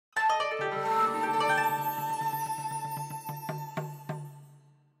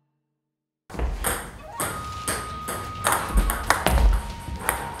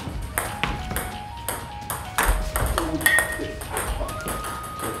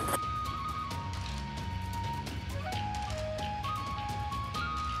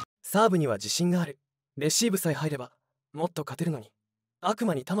サーブには自信がある。レシーブさえ入ればもっと勝てるのに。悪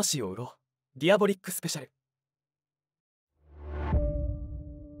魔に魂を売ろう。ディアボリックスペシャル。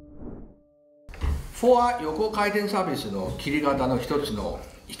フォア横回転サービスの切り方の一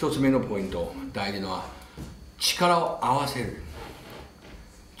つ目のポイント、大事なのは力を合わせる。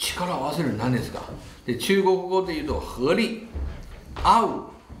力を合わせる何ですか？で、中国語で言うと合力、合う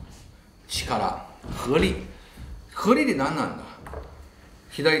力、合力。合力って何なんだ？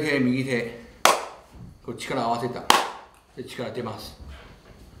左手、右手、こう力を合わせた。で、力出ます。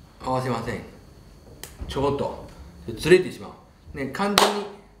合わせません。ちょこっとずれてしまう。ね、完全に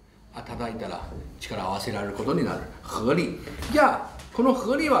叩いたら力を合わせられることになる。合力。じゃあ、この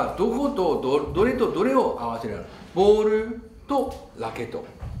合力はどことどれとどれを合わせられる？ボールとラケット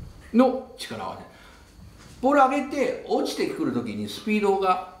の力を合わせる。ボールを上げて落ちてくるときにスピード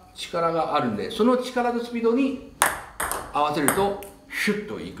が、力があるんで、その力とスピードに合わせるとシュッ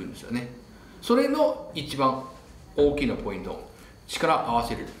といくんですよね。それの一番大きなポイント。力を合わ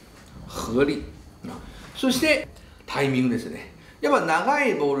せる。合力。そしてタイミングですね。やっぱ長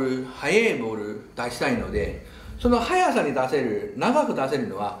いボール、速いボール出したいので、その速さに出せる、長く出せる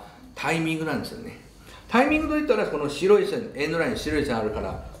のはタイミングなんですよね。タイミングといったら、この白い線、エンドライン白い線あるか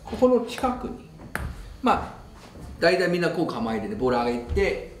ら、ここの近くに、まあ、大体みんなこう構えてね、ボール上げ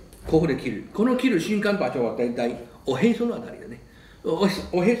て、ここで切る。この切る瞬間場所は大体おへそのあたりだね。お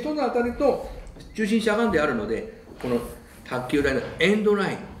へそのあたりと中心しゃがんであるので、この卓球台のエンド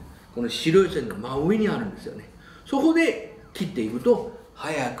ライン、この白い線の真上にあるんですよね。そこで切っていくと、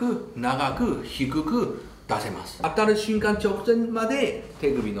速く、長く、低く出せます。当たる瞬間直前まで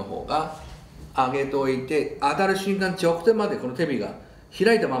手首の方が上げておいて、当たる瞬間直前までこの手首が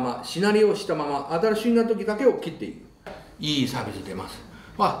開いたまま、しなりをしたまま、当たる瞬間の時だけを切っていく。いいサービス出ます。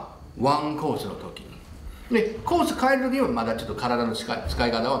ワンコースの時に。で、コース変える時にはまだちょっと体の使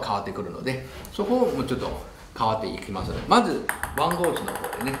い方は変わってくるので、そこをもうちょっと変わっていきますので、まずワンコースの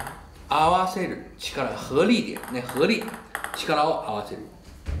方でね、合わせる力、合力でね、合力、力を合わせる。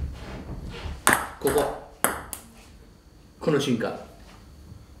この瞬間、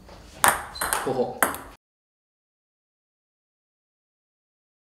ここ。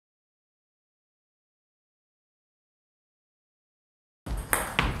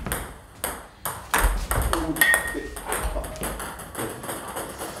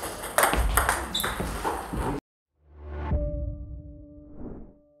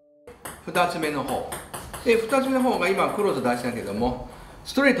2つ目の方で、2つ目の方が今クロス出したけども、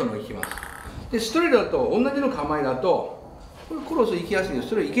ストレートの行きます。で、ストレートだと同じの構えだとこれクロス行きやすいけど、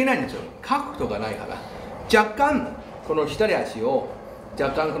それいけないんですよ。角度がないから。若干この左足を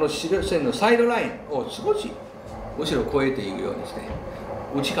若干この白線のサイドラインを少し後ろを越えていくようにして、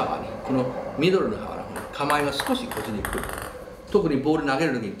内側にこのミドルの構えが少しこっちに来る。特にボール投げ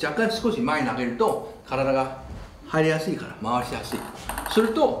るときに若干少し前に投げると体が入りやすいから回しやすい。す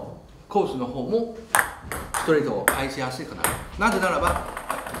るとコースの方もストレートを返しやすいかな。なぜならば、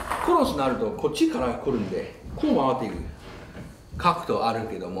クロスになるとこっちから来るんで、こう回っていく。角度ある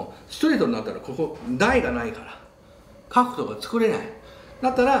けども、ストレートになったらここ台がないから角度が作れない。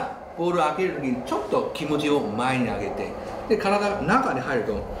だったらボールを開けるときにちょっと気持ちを前に上げて、で体が中に入る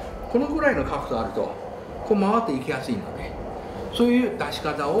とこのぐらいの角度あるとこう回っていきやすいので、そういう出し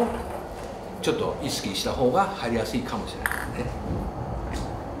方をちょっと意識した方が入りやすいかもしれないですね。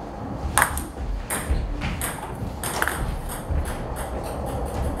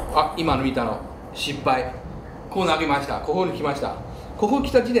今の見たの失敗。こう投げました。ここに来ました。ここ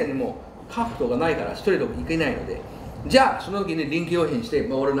来た時点でもう角度がないからストレートもいけないので、じゃあその時に臨機応変して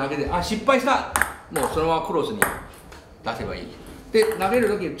ボール投げて、失敗した、もうそのままクロスに出せばいい。で、投げる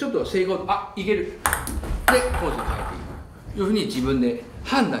時にちょっと成功、いける。で、コースに変えていく。いうふうに自分で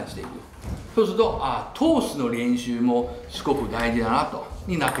判断していく。そうすると、トースの練習もすごく大事だなと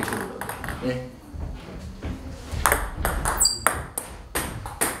になってくるのでね。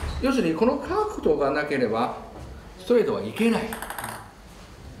要するにこの角度がなければストレートはいけない。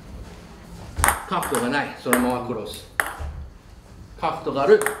角度がない、そのままクロス。角度があ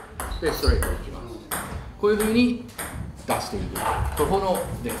る、でストレートいきます。こういうふうに出していく。そこの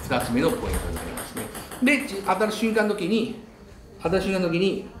で2つ目のポイントになりますね。で、当たる瞬間の時に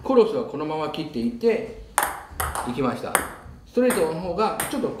クロスはこのまま切っていっていきました。ストレートの方が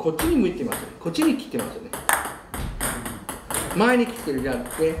ちょっとこっちに向いてますね。こっちに切ってますよね。前に来てるじゃな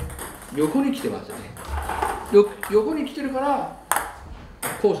くて横に来てますよね。横に来てるから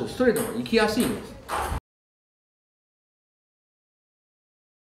コースストレートも行きやすいんです。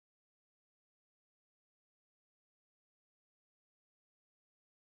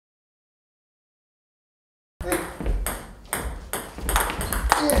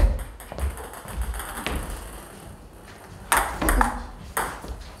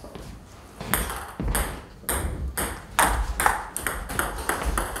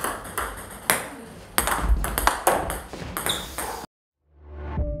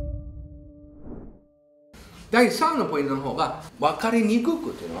第3のポイントの方が分かりにく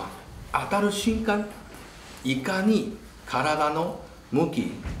くというのは、当たる瞬間いかに体の向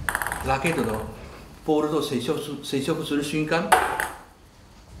き、ラケットのボールと接触する瞬間、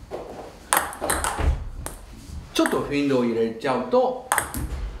ちょっとフィンドを入れちゃうと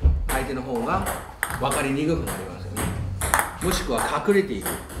相手の方が分かりにくくなりますよね。もしくは隠れている、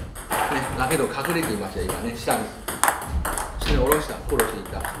ね、ラケット隠れていますよ、今ね、下に下ろした、クロスに行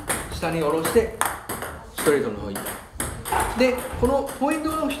った、下に下ろしてストレートの方に行った。でこのポイン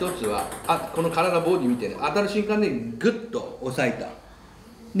トの一つは、この体ボディ見てね、当たる瞬間でグッと押さえた、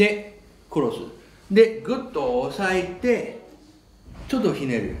でクロスでグッと押さえてちょっとひ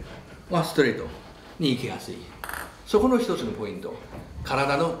ねるはストレートに行きやすい。そこの一つのポイント、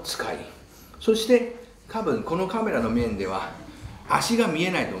体の使い。そして多分このカメラの面では足が見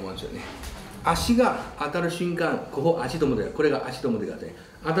えないと思うんですよね。足が当たる瞬間、ここ足と思って、これが足と思ってください。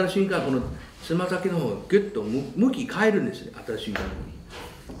当たる瞬間、このつま先の方をギュッと向き変えるんですね。当たる瞬間に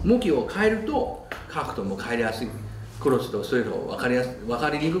向きを変えると角度も変えやすい。クロスとストレートを分か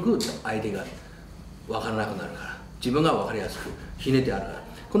りにくく相手が分からなくなるから、自分が分かりやすくひねってあるから、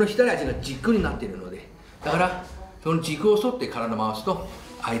この左足が軸になっているので、だからその軸を沿って体を回すと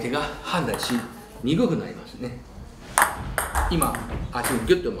相手が判断しにくくなりますね。今足を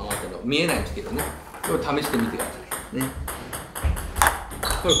ギュッと回ったの見えないんですけどね、これを試してみてくださいね。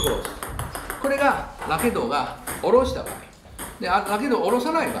これクロス、これがラケットが下ろした場合で、ラケットを下ろ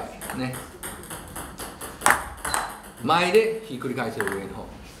さない場合ね、前でひっくり返せる、上の方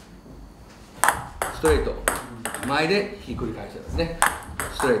ストレート前でひっくり返せるね、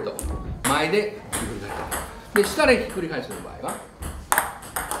ストレート前でひっくり返せる。で下でひっくり返すの場合は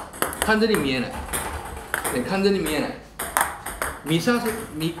完全に見えない、完全に見えない、見せさ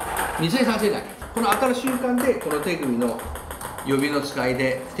せない。この当たる瞬間でこの手首の指の使い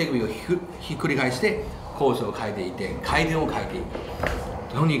で手首をひっくり返してコースを変えていて、回転を変えていく。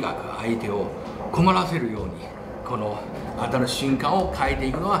とにかく相手を困らせるようにこの当たる瞬間を変えて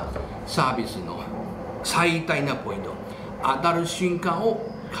いくのはサービスの最大なポイント。当たる瞬間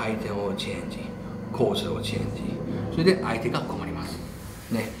を回転をチェンジ、コースをチェンジ、それで相手が困ります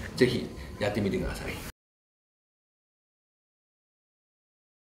ね。ぜひやってみてください。